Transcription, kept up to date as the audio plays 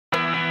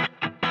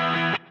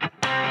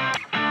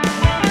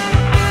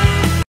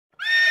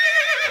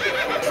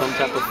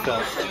type of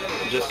felt.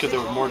 Just because they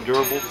were more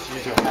durable,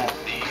 use your hat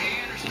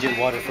to get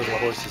water for the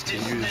horses to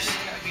use.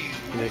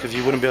 You know, because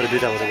you wouldn't be able to do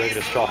that with a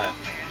regular straw hat.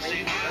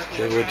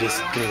 They would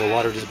just, you know, the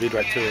water would just bleed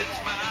right to it.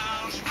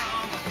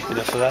 You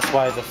know, so that's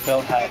why the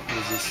felt hat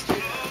is just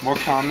more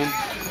common,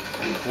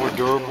 more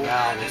durable.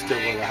 Now they still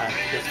wear the hat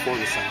just for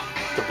the sun,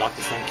 to block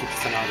the sun, keep the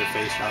sun out of their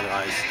face, out of their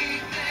eyes,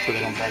 so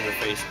they don't burn their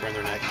face, burn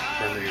their neck,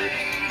 burn their ear.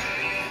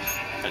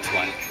 That's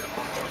why.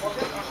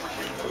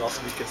 It would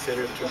also be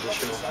considered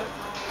traditional.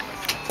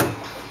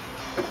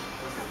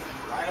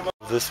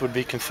 This would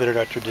be considered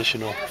our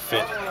traditional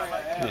fit,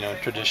 you know,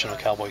 traditional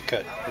cowboy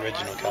cut,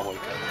 original cowboy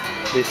cut.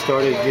 They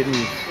started getting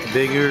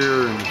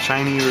bigger and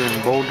shinier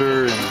and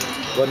bolder and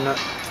whatnot.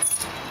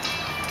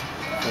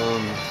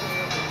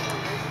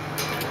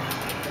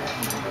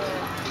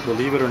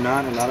 Believe it or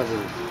not, a lot of the,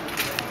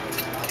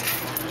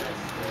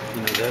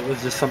 you know, that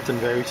was just something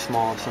very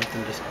small,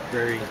 something just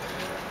very,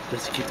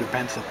 just to keep their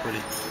pants up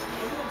pretty.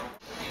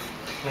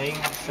 Plain,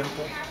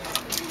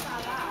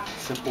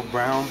 simple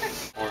brown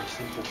or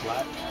simple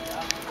black.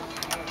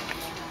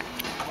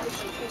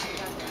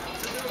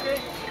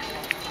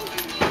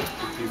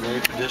 It'd be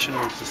very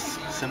traditional, it's just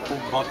simple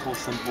buckle,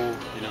 simple,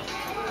 you know,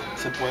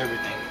 simple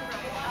everything.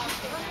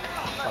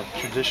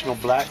 Traditional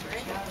black,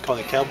 called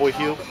it cowboy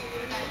heel,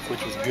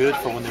 which was good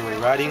for when they were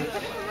riding,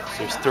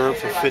 so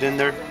stirrups would fit in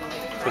there,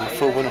 so the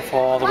foot wouldn't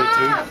fall all the way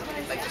through.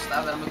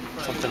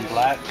 Something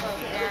black,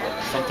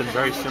 something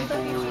very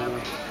simple.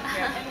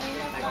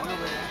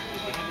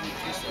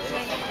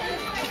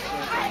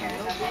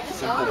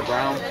 Simple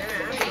brown,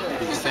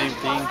 do the same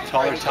thing,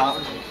 taller top,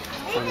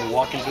 when they're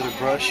walking through the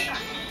brush,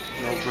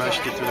 no brush,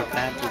 get through their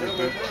pant, through their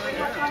boot.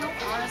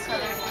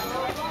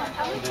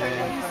 And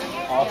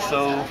then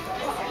also,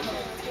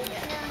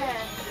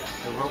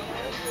 the rope.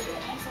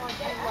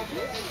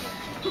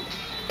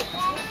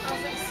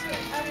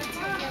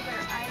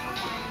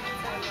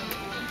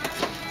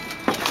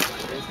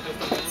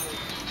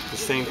 The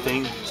same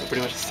thing, it's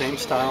pretty much the same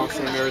style,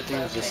 same everything,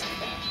 it's just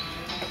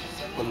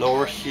the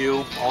lower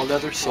heel, all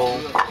leather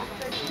sole.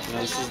 You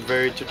know, this is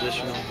very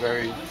traditional,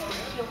 very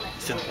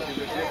simple.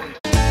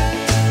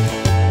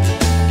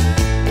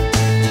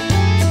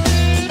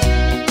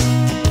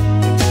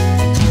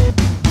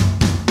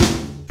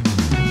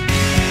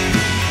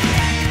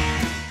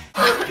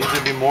 These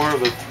would be more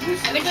of a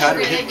tighter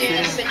hip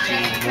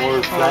fitting,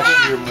 more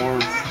flashier, more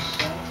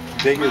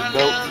bigger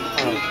belt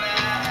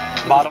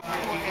bottom,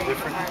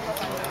 different.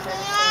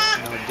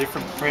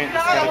 Different print,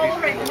 it's gotta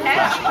be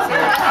flashy. Oh,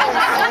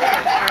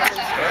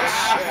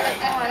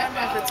 I don't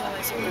know if it's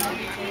only supposed to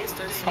be used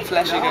or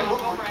flashy.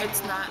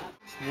 It's not.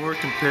 More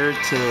compared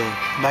to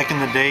back in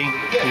the day,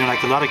 you know,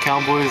 like a lot of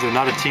cowboys, a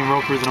lot of team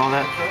ropers and all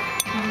that,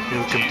 you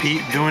know,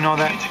 compete, doing all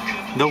that,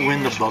 they'll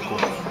win the buckle.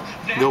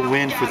 They'll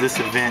win for this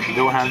event,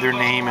 they'll have their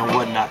name and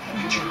whatnot.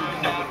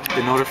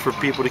 In order for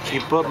people to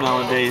keep up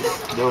nowadays,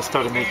 they'll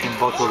start making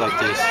buckles like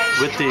this,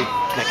 with the,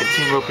 like a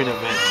team roping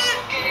event,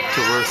 to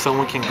where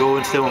someone can go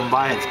and still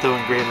buy it, still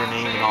engrave their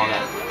name and all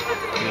that,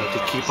 you know, to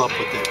keep up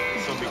with it.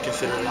 So we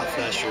consider it a lot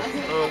flashier.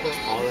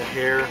 All the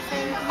hair,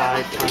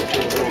 hide, concho,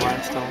 little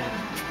rhinestone,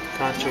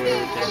 concho,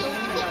 everything,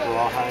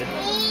 raw hide.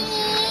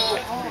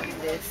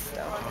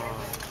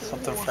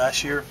 Something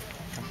flashier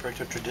compared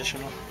to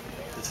traditional.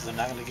 This is an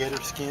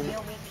alligator skin,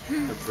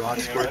 the broad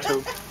square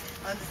toe.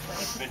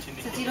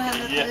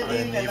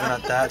 And even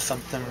at that,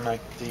 something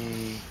like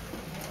the,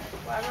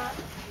 what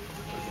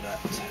is that?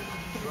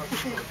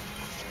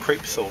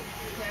 Crepe sole,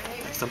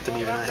 like something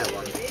even I have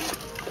on.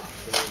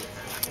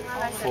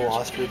 Full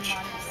ostrich.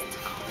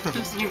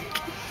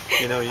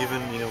 You know,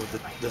 even, you know,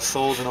 the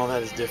soles and all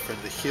that is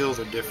different. The heels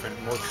are different,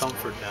 more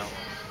comfort now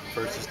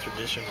versus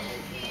traditional.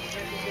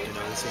 You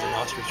know, this is an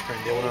ostrich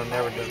print. They would have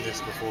never done this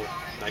before,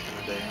 back in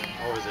the day.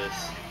 Or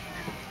this.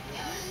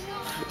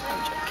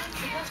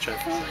 Let's try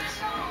it for size.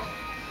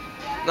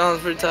 No,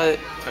 it's pretty tight.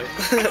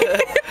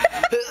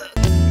 Tight.